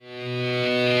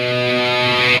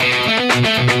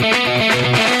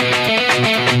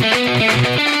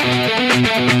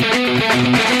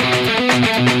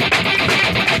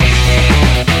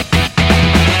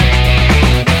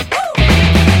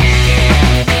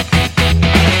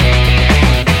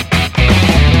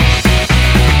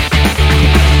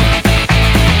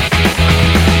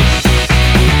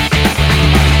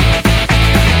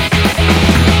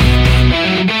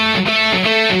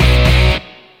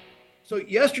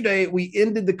yesterday we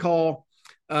ended the call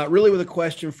really with a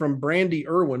question from Brandy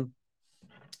Irwin.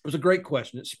 It was a great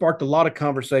question. It sparked a lot of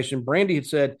conversation. Brandy had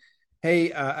said,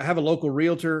 "Hey, I have a local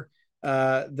realtor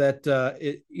that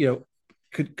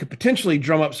could potentially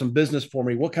drum up some business for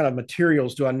me. What kind of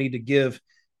materials do I need to give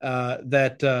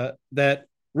that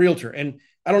realtor?" And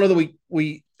I don't know that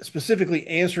we specifically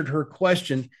answered her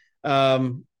question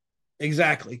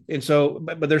exactly. And so,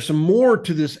 but there's some more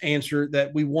to this answer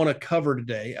that we want to cover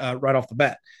today right off the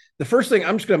bat. The first thing,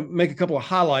 I'm just going to make a couple of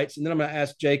highlights, and then I'm going to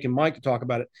ask Jake and Mike to talk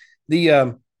about it.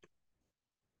 The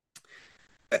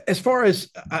As far as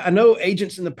I know,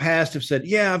 agents in the past have said,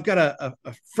 "Yeah, I've got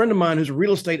a friend of mine who's a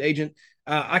real estate agent.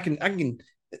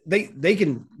 They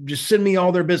can just send me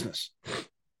all their business."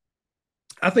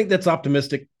 I think that's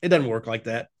optimistic. It doesn't work like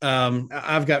that.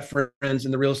 I've got friends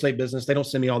in the real estate business. They don't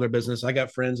send me all their business. I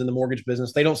got friends in the mortgage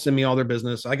business. They don't send me all their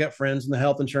business. I got friends in the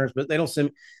health insurance, but they don't send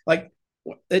me like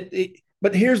it.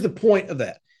 But here's the point of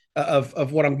that,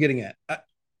 of what I'm getting at.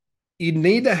 You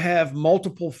need to have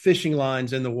multiple fishing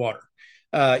lines in the water.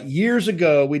 Years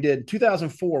ago, we did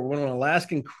 2004. We went on an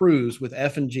Alaskan cruise with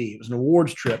F&G. It was an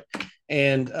awards trip.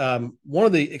 And one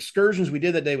of the excursions we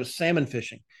did that day was salmon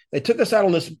fishing. They took us out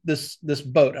on this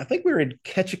boat. I think we were in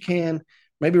Ketchikan,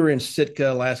 maybe we were in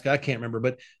Sitka, Alaska. I can't remember,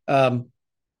 but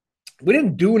we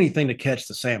didn't do anything to catch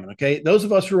the salmon. Okay, those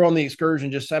of us who were on the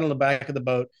excursion just sat on the back of the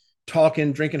boat,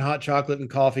 talking, drinking hot chocolate and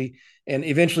coffee, and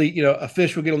eventually, a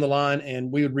fish would get on the line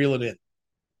and we would reel it in.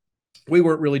 We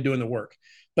weren't really doing the work,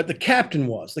 but the captain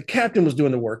was. The captain was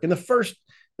doing the work. And the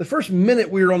first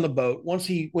minute we were on the boat, once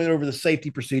he went over the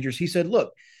safety procedures, he said,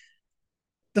 "Look,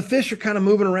 the fish are kind of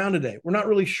moving around today. We're not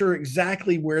really sure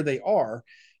exactly where they are.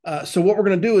 So what we're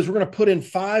going to do is we're going to put in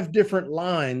 5 different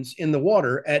lines in the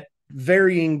water at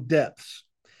varying depths.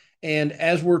 And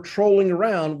as we're trolling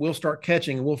around, we'll start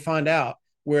catching and we'll find out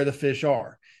where the fish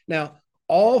are." Now,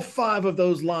 all 5 of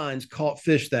those lines caught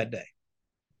fish that day.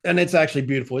 And it's actually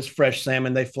beautiful. It's fresh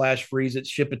salmon. They flash freeze it,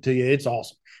 ship it to you. It's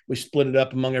awesome. We split it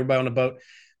up among everybody on the boat.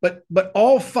 But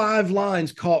all 5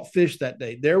 lines caught fish that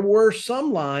day. There were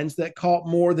some lines that caught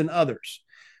more than others.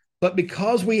 But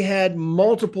because we had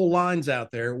multiple lines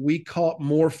out there, we caught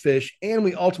more fish, and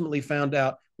we ultimately found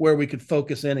out where we could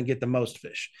focus in and get the most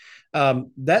fish.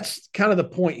 That's kind of the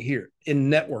point here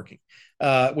in networking.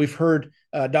 We've heard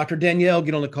Dr. Danielle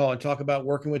get on the call and talk about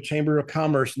working with Chamber of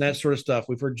Commerce and that sort of stuff.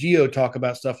 We've heard Gio talk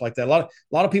about stuff like that. A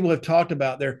lot of people have talked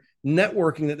about their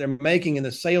networking that they're making and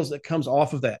the sales that comes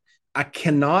off of that. I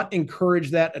cannot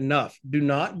encourage that enough. Do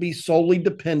not be solely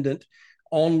dependent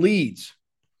on leads.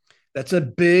 That's a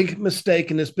big mistake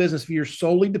in this business. If you're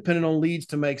solely dependent on leads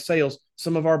to make sales,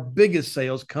 some of our biggest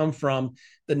sales come from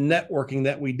the networking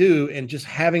that we do and just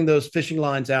having those fishing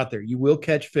lines out there. You will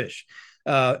catch fish.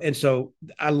 And so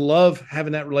I love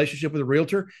having that relationship with a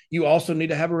realtor. You also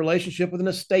need to have a relationship with an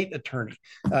estate attorney.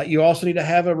 You also need to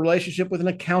have a relationship with an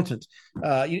accountant.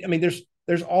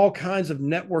 There's all kinds of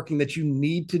networking that you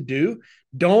need to do.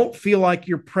 Don't feel like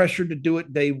you're pressured to do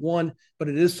it day one, but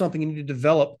it is something you need to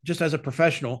develop just as a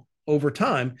professional over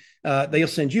time. They'll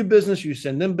send you business. You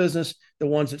send them business. The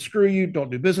ones that screw you,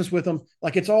 don't do business with them.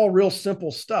 Like, it's all real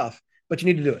simple stuff, but you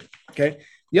need to do it. Okay.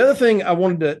 The other thing I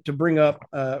wanted to bring up,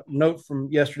 note from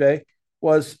yesterday,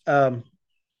 was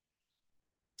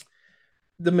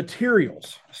the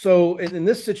materials. So in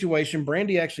this situation,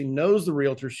 Brandy actually knows the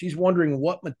realtor. She's wondering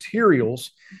what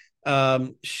materials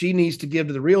she needs to give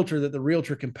to the realtor that the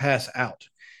realtor can pass out.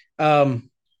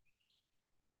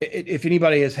 If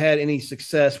anybody has had any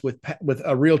success with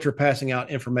a realtor passing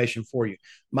out information for you,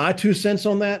 my 2 cents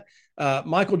on that.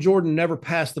 Michael Jordan never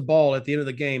passed the ball at the end of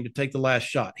the game to take the last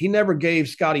shot. He never gave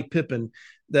Scottie Pippen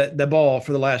the ball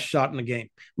for the last shot in the game.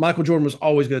 Michael Jordan was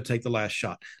always going to take the last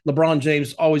shot. LeBron James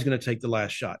is always going to take the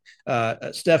last shot.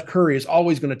 Steph Curry is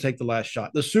always going to take the last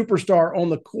shot. The superstar on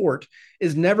the court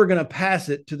is never going to pass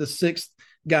it to the 6th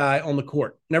guy on the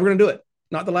court. Never going to do it.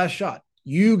 Not the last shot.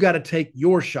 You got to take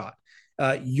your shot.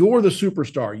 You're the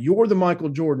superstar. You're the Michael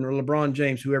Jordan or LeBron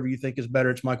James, whoever you think is better.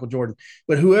 It's Michael Jordan.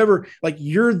 But whoever, like,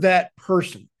 you're that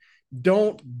person.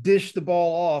 Don't dish the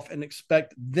ball off and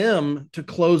expect them to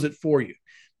close it for you.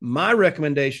 My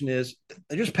recommendation is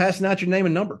they're just passing out your name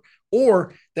and number,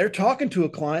 or they're talking to a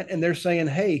client and they're saying,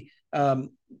 "Hey,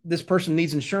 this person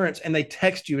needs insurance," and they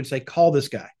text you and say, "Call this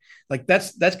guy." Like,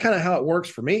 that's kind of how it works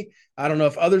for me. I don't know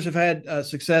if others have had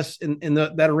success in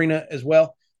that arena as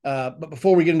well. But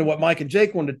before we get into what Mike and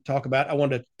Jake wanted to talk about, I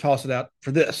wanted to toss it out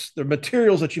for this: the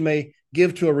materials that you may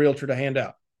give to a realtor to hand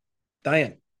out.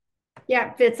 Diane.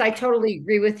 Yeah, Fitz, I totally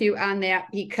agree with you on that,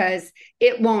 because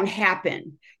it won't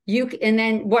happen. And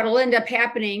then what'll end up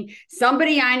happening,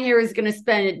 somebody on here is going to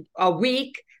spend a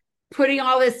week putting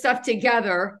all this stuff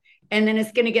together, and then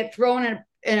it's going to get thrown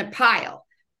in a pile.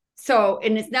 So,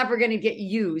 and it's never going to get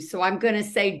used. So I'm going to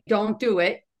say, don't do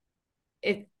it.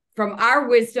 From our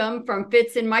wisdom, from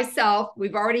Fitz and myself,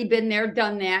 we've already been there,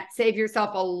 done that. Save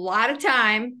yourself a lot of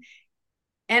time,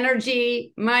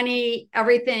 energy, money,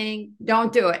 everything.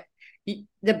 Don't do it.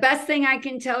 The best thing I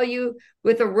can tell you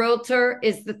with a realtor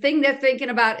is the thing they're thinking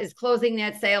about is closing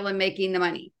that sale and making the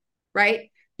money,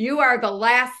 right? You are the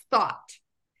last thought.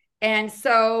 And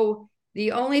so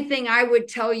the only thing I would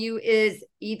tell you is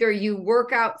either you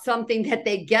work out something that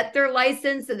they get their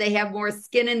license and they have more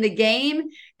skin in the game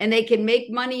and they can make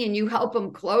money and you help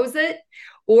them close it,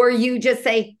 or you just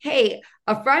say, hey,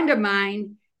 a friend of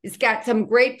mine has got some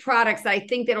great products. I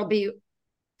think that'll be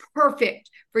perfect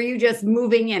for you just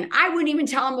moving in. I wouldn't even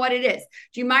tell them what it is.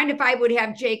 Do you mind if I would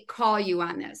have Jake call you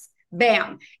on this?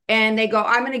 Bam. And they go,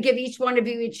 I'm going to give each one of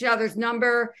you each other's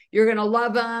number. You're going to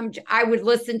love them. I would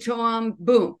listen to them.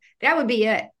 Boom. That would be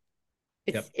it.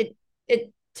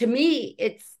 To me,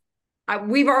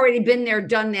 we've already been there,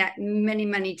 done that many,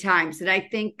 many times. And I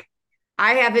think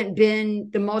I haven't been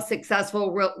the most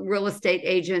successful real estate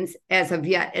agents as of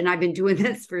yet. And I've been doing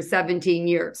this for 17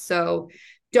 years. So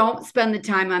don't spend the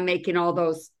time on making all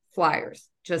those flyers.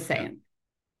 Just saying.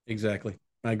 Exactly.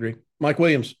 I agree. Mike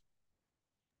Williams.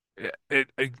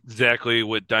 Exactly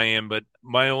what Diane, but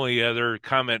my only other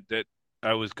comment that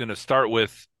I was going to start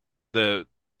with the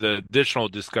additional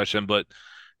discussion, but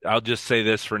I'll just say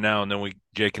this for now, and then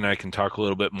Jake and I can talk a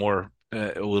little bit more,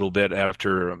 a little bit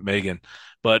after Megan.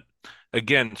 But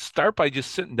again, start by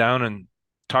just sitting down and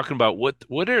talking about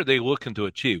what are they looking to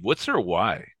achieve? What's their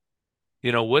why?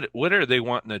 What are they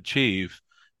wanting to achieve?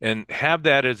 And have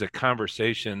that as a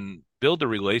conversation, build a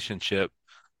relationship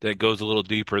that goes a little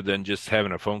deeper than just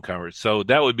having a phone conversation. So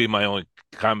that would be my only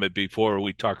comment before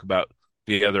we talk about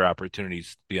the other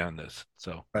opportunities beyond this.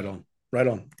 So right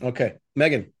on. Okay,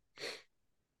 Megan.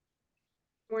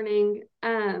 Morning.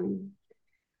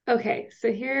 Okay,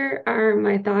 so here are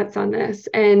my thoughts on this,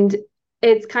 and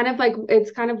it's kind of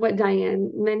what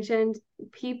Diane mentioned.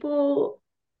 People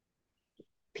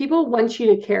want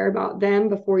you to care about them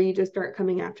before you just start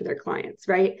coming after their clients,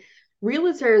 right?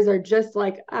 Realtors are just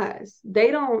like us.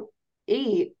 They don't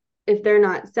eat if they're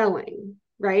not selling,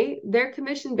 right? They're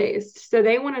commission based. So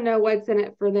they want to know what's in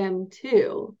it for them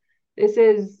too. This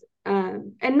is,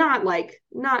 and and I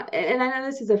know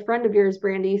this is a friend of yours,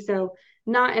 Brandy, so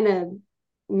not in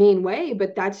a mean way,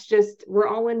 but that's just, we're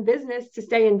all in business to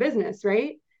stay in business,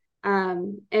 right?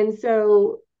 And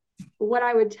so what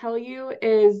I would tell you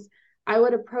is, I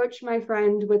would approach my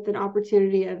friend with an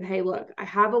opportunity of, hey, look, I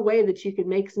have a way that you could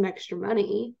make some extra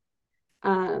money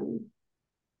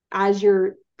as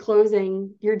you're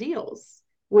closing your deals.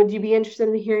 Would you be interested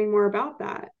in hearing more about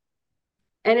that?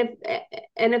 And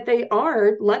if they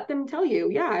are, let them tell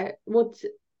you, yeah, well,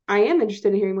 I am interested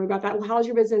in hearing more about that. Well, how's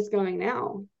your business going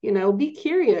now? Be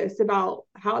curious about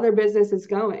how their business is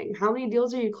going. How many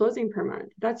deals are you closing per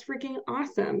month? That's freaking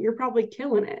awesome. You're probably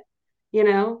killing it,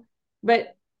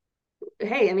 but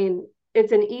hey, I mean,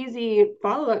 it's an easy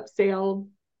follow-up sale.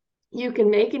 You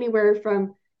can make anywhere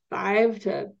from $500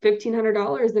 to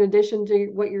 $1,500 in addition to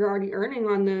what you're already earning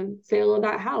on the sale of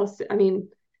that house. I mean,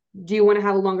 do you want to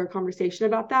have a longer conversation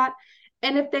about that?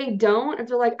 And if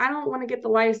they're like, I don't want to get the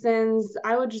license,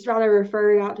 I would just rather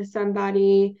refer it out to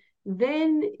somebody,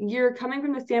 then you're coming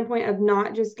from the standpoint of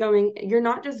you're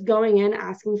not just going in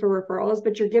asking for referrals,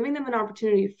 but you're giving them an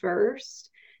opportunity first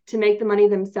to make the money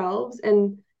themselves.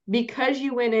 And because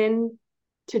you went in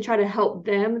to try to help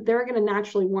them, they're going to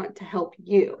naturally want to help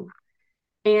you.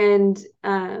 And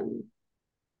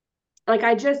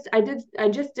I just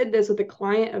did this with a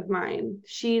client of mine.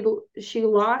 She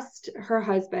lost her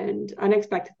husband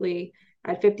unexpectedly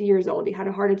at 50 years old. He had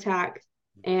a heart attack.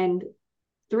 And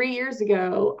 3 years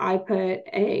ago, I put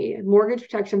a mortgage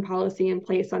protection policy in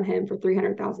place on him for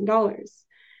 $300,000.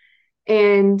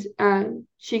 And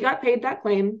she got paid that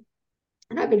claim.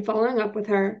 And I've been following up with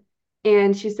her,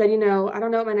 and she said, I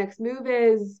don't know what my next move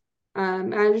is.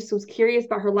 And I just was curious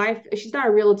about her life. She's not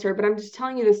a realtor, but I'm just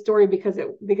telling you this story because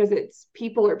it's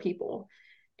people are people.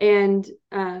 And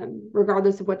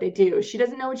regardless of what they do, she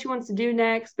doesn't know what she wants to do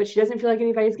next, but she doesn't feel like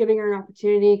anybody's giving her an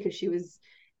opportunity because she was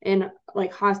in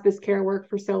hospice care work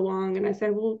for so long. And I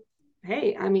said, well,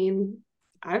 hey, I mean,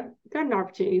 I've got an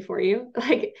opportunity for you.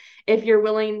 If you're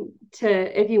willing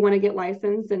if you want to get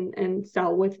licensed and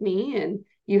sell with me, and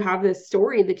you have this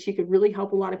story that you could really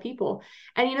help a lot of people.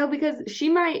 And, because she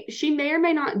may or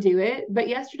may not do it, but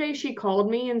yesterday she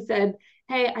called me and said,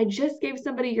 hey, I just gave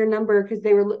somebody your number because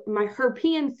they were her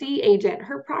PNC agent,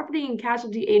 her property and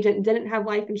casualty agent didn't have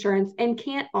life insurance and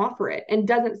can't offer it and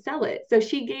doesn't sell it. So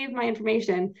she gave my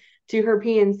information to her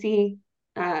PNC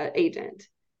agent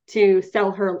to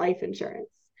sell her life insurance.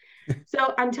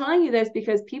 So I'm telling you this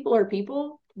because people are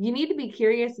people. You need to be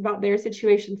curious about their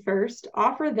situation first.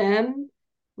 Offer them,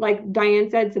 like Diane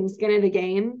said, some skin in the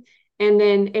game. And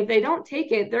then if they don't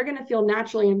take it, they're going to feel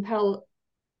naturally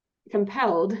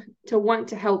compelled to want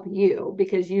to help you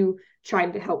because you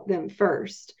tried to help them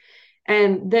first.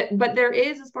 But there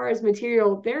is, as far as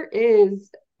material, there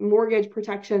is mortgage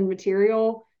protection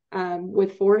material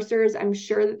with Foresters. I'm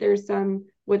sure that there's some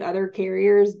with other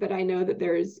carriers, but I know that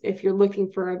there's, if you're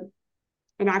looking for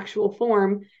an actual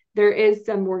form, there is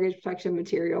some mortgage protection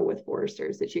material with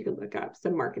Foresters that you can look up,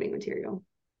 some marketing material.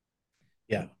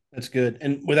 Yeah, that's good.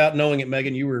 And without knowing it,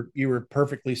 Megan, you were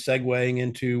perfectly segueing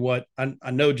into what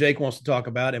I know Jake wants to talk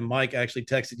about. And Mike actually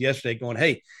texted yesterday going,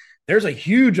 hey, there's a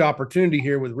huge opportunity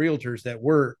here with realtors that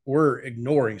we're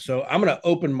ignoring. So I'm going to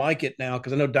open mic it now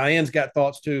because I know Diane's got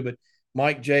thoughts too. But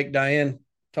Mike, Jake, Diane,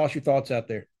 toss your thoughts out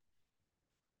there.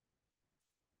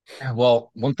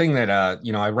 Well, one thing that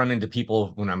I run into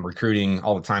people when I'm recruiting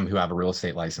all the time who have a real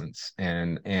estate license,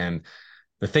 and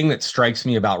the thing that strikes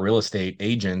me about real estate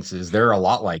agents is they're a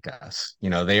lot like us.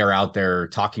 They are out there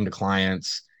talking to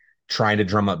clients, trying to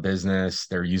drum up business.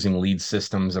 They're using lead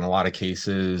systems in a lot of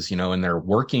cases, and they're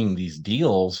working these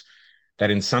deals that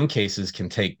in some cases can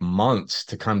take months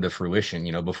to come to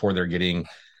fruition, before they're getting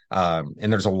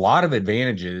and there's a lot of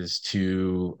advantages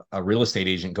to a real estate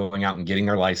agent going out and getting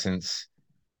their license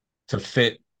to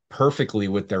fit perfectly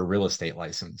with their real estate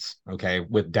license. Okay.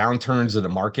 With downturns of the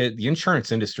market, the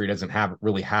insurance industry doesn't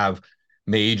really have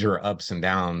major ups and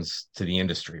downs to the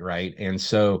industry. Right. And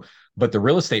so, but the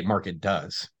real estate market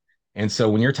does. And so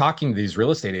when you're talking to these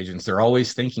real estate agents, they're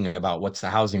always thinking about what's the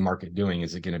housing market doing?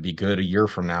 Is it going to be good a year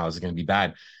from now? Is it going to be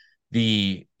bad?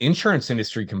 The insurance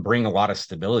industry can bring a lot of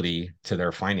stability to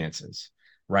their finances.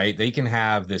 Right? They can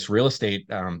have this real estate.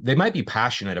 They might be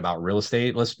passionate about real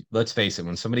estate. Let's face it.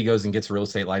 When somebody goes and gets a real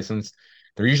estate license,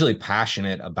 they're usually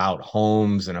passionate about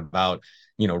homes and about,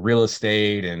 real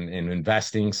estate and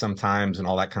investing sometimes and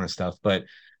all that kind of stuff. But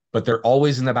they're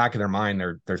always in the back of their mind.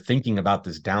 They're thinking about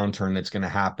this downturn that's going to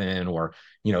happen, or,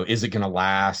 is it going to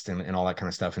last and all that kind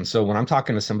of stuff. And so when I'm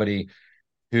talking to somebody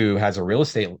who has a real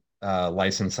estate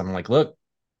license, I'm like, look,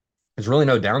 there's really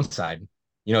no downside.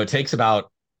 It takes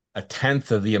about a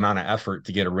tenth of the amount of effort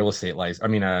to get a real estate license. I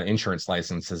mean, an insurance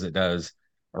license as it does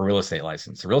a real estate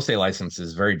license. A real estate license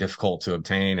is very difficult to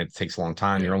obtain. It takes a long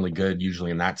time. You're only good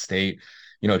usually in that state.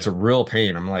 It's a real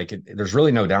pain. I'm like, there's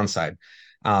really no downside.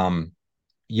 And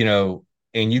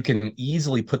you can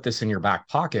easily put this in your back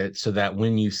pocket so that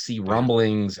when you see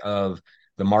rumblings of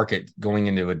the market going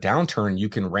into a downturn, you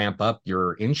can ramp up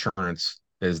your insurance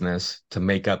business to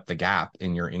make up the gap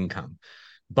in your income.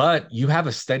 But you have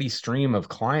a steady stream of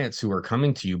clients who are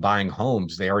coming to you buying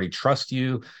homes. They already trust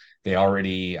you. They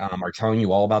already are telling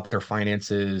you all about their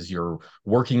finances. You're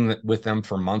working with them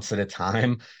for months at a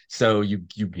time. So you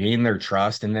gain their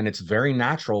trust. And then it's very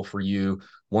natural for you,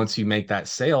 once you make that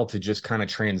sale, to just kind of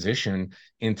transition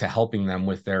into helping them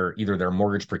with either their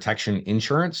mortgage protection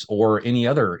insurance or any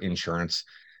other insurance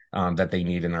that they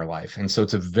need in their life. And so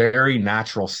it's a very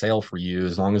natural sale for you,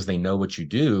 as long as they know what you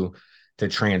do, to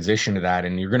transition to that,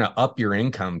 and you're going to up your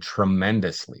income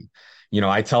tremendously.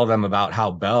 I tell them about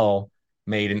how Bell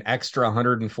made an extra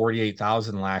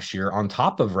 $148,000 last year on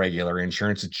top of regular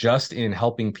insurance, just in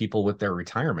helping people with their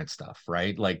retirement stuff,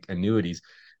 right? Like annuities.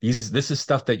 This is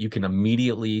stuff that you can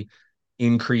immediately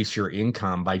increase your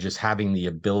income by just having the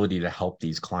ability to help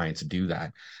these clients do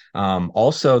that.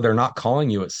 Also, they're not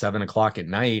calling you at 7:00 at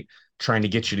night trying to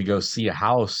get you to go see a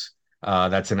house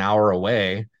that's an hour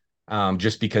away.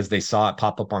 Just because they saw it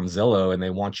pop up on Zillow and they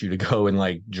want you to go and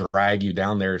like drag you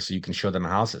down there so you can show them a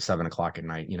house at 7:00 at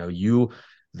night.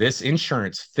 This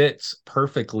insurance fits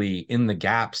perfectly in the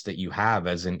gaps that you have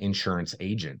as an insurance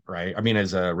agent, right? I mean,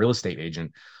 as a real estate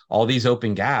agent, all these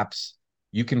open gaps,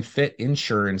 you can fit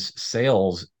insurance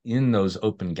sales in those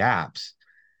open gaps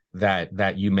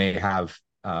that you may have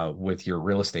with your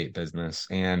real estate business.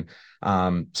 And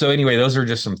so anyway, those are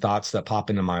just some thoughts that pop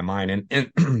into my mind.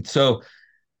 And so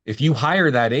if you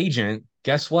hire that agent,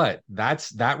 guess what?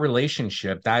 That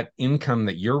relationship, that income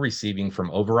that you're receiving from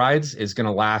overrides is going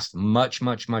to last much,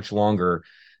 much, much longer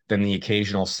than the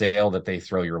occasional sale that they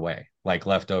throw your way, like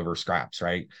leftover scraps,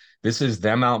 right? This is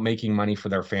them out making money for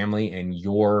their family, and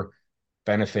you're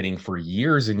benefiting for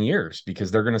years and years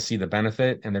because they're going to see the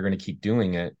benefit and they're going to keep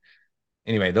doing it.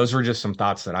 Anyway, those were just some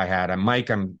thoughts that I had. And Mike,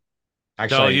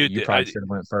 Actually, No, you probably should have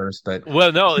went first, but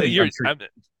well, no, I'm sure.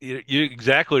 you're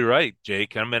exactly right,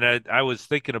 Jake. I mean, I was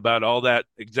thinking about all that,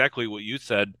 exactly what you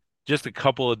said. Just a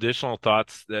couple additional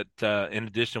thoughts that, in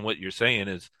addition to what you're saying,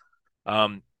 is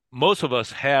um, most of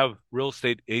us have real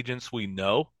estate agents we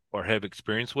know or have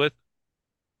experience with.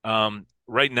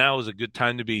 Right now is a good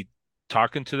time to be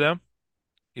talking to them,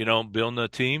 building a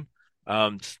team.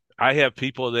 I have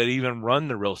people that even run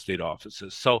the real estate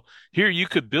offices. So here you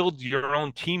could build your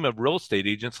own team of real estate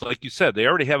agents. Like you said, they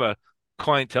already have a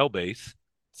clientele base.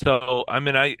 So, I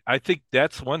mean, I think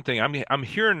that's one thing.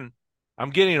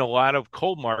 I'm getting a lot of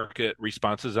cold market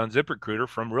responses on ZipRecruiter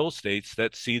from real estates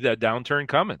that see that downturn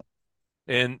coming.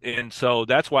 And so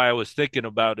that's why I was thinking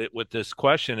about it with this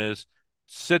question is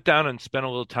sit down and spend a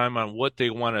little time on what they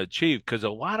want to achieve, because a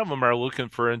lot of them are looking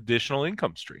for an additional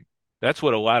income stream. That's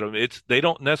what a lot of it's they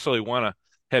don't necessarily want to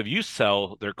have you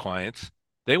sell their clients.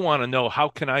 They want to know, how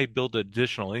can I build an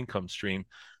additional income stream?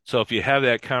 So if you have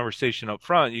that conversation up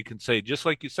front, you can say, just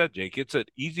like you said, Jake, it's a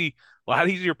lot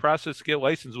easier process to get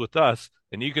licensed with us,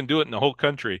 and you can do it in the whole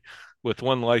country with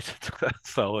one license.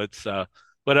 So it's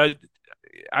but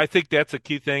I think that's a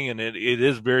key thing, and it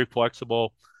is very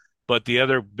flexible. But the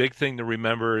other big thing to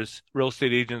remember is real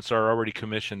estate agents are already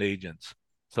commissioned agents,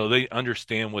 so they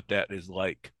understand what that is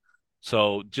like.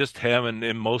 So just having,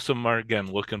 and most of them are,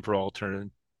 again, looking for alternative.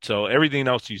 So everything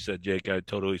else you said, Jake, I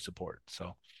totally support.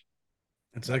 So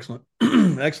that's excellent.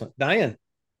 Excellent. Diane.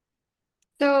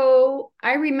 So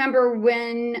I remember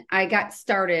when I got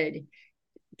started,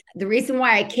 the reason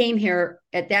why I came here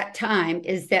at that time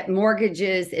is that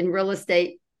mortgages and real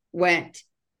estate went,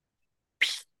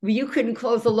 you couldn't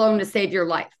close a loan to save your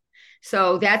life.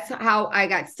 So that's how I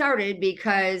got started,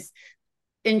 because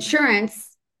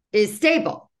insurance is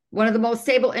stable, one of the most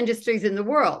stable industries in the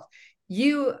world.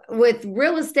 You, with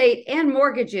real estate and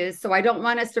mortgages, so I don't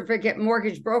want us to forget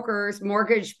mortgage brokers,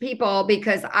 mortgage people,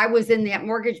 because I was in that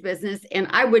mortgage business and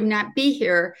I would not be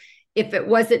here if it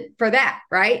wasn't for that,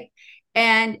 right?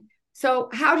 And so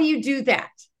how do you do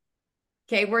that?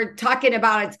 Okay, we're talking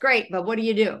about it's great, but what do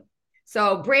you do?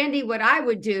 So Brandy, what I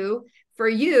would do for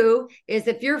you is,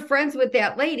 if you're friends with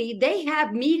that lady, they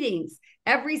have meetings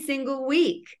every single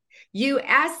week. You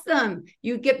ask them,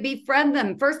 befriend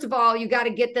them. First of all, you got to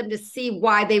get them to see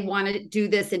why they want to do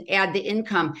this and add the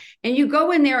income. And you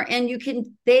go in there and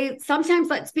they sometimes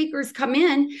let speakers come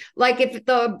in, like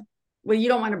well, you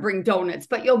don't want to bring donuts,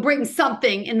 but you'll bring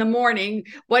something in the morning,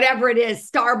 whatever it is,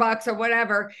 Starbucks or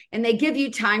whatever, and they give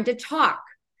you time to talk.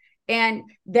 And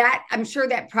that, I'm sure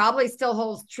that probably still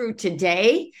holds true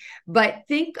today, but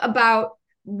think about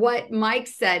what Mike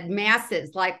said,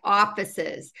 masses like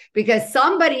offices, because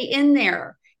somebody in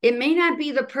there, it may not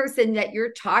be the person that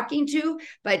you're talking to,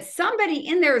 but somebody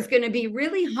in there is going to be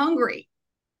really hungry,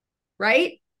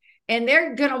 right? And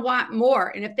they're going to want more.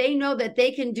 And if they know that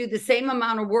they can do the same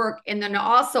amount of work and then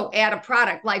also add a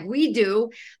product like we do,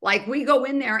 like we go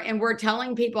in there and we're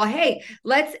telling people, hey,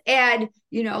 let's add,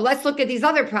 let's look at these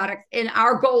other products. And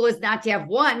our goal is not to have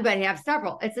one, but have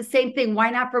several. It's the same thing. Why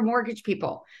not for mortgage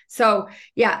people? So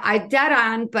yeah, I dead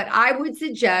on, but I would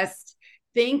suggest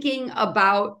thinking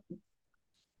about,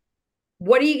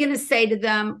 what are you going to say to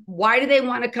them? Why do they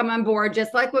want to come on board?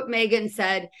 Just like what Megan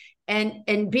said,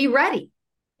 and be ready.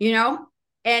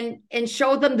 And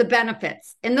show them the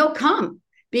benefits, and they'll come,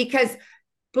 because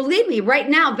believe me, right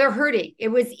now they're hurting. It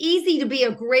was easy to be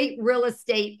a great real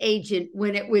estate agent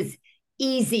when it was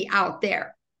easy out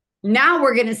there. Now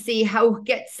we're going to see how it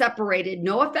gets separated.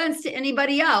 No offense to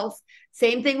anybody else.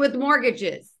 Same thing with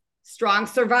mortgages. Strong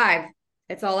survive.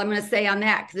 That's all I'm going to say on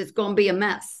that, because it's going to be a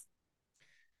mess.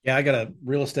 Yeah, I got a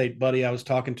real estate buddy I was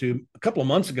talking to a couple of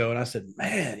months ago, and I said,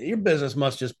 man, your business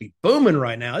must just be booming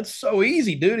right now. It's so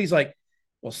easy, dude. He's like,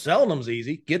 well, selling them's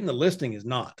easy. Getting the listing is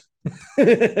not.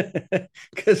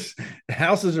 Because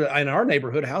houses are in our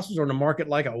neighborhood, houses are in the market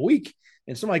like a week,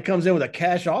 and somebody comes in with a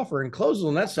cash offer and closes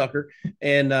on that sucker.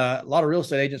 And a lot of real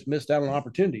estate agents missed out on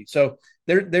opportunity. So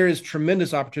there is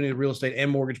tremendous opportunity with real estate and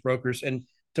mortgage brokers. And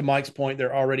to Mike's point,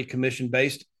 they're already commission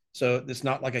based. So it's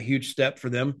not like a huge step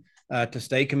for them to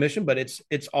stay commissioned, but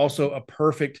it's also a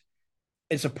perfect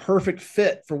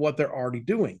fit for what they're already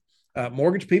doing.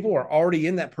 Mortgage people are already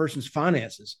in that person's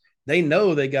finances. They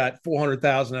know they got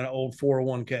 400,000 in an old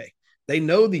 401k. They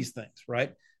know these things,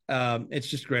 right? It's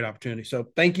just a great opportunity. So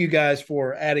thank you guys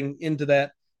for adding into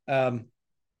that. And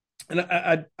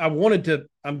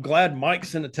I'm glad Mike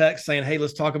sent a text saying, hey,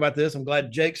 let's talk about this. I'm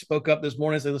glad Jake spoke up this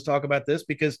morning and said, let's talk about this,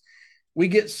 because we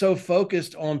get so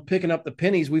focused on picking up the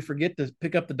pennies, we forget to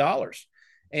pick up the dollars.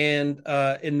 And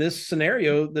in this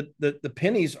scenario, the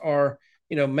pennies are,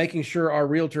 making sure our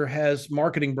realtor has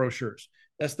marketing brochures.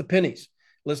 That's the pennies.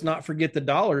 let's not forget the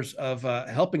dollars of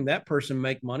helping that person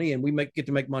make money, and we get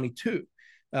to make money too.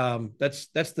 That's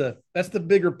the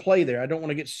bigger play there. I don't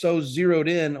want to get so zeroed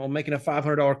in on making a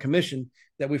 $500 commission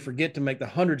that we forget to make the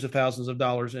hundreds of thousands of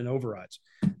dollars in overrides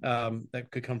that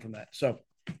could come from that. So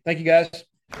thank you, guys.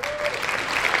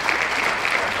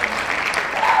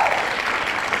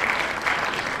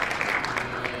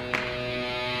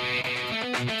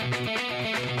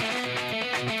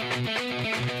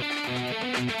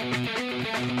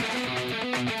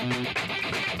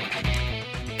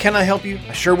 Can I help you?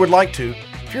 I sure would like to.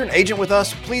 If you're an agent with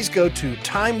us, please go to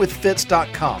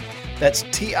timewithfitz.com. That's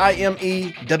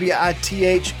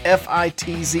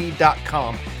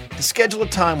TIMEWITHFITZ.com to schedule a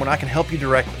time when I can help you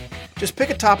directly. Just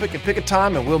pick a topic and pick a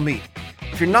time and we'll meet.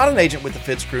 If you're not an agent with the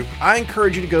Fitz Group, I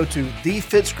encourage you to go to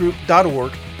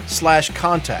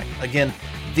thefitzgroup.org/contact. Again,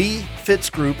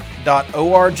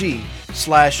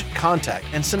 thefitzgroup.org/contact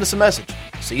and send us a message.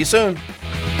 See you soon.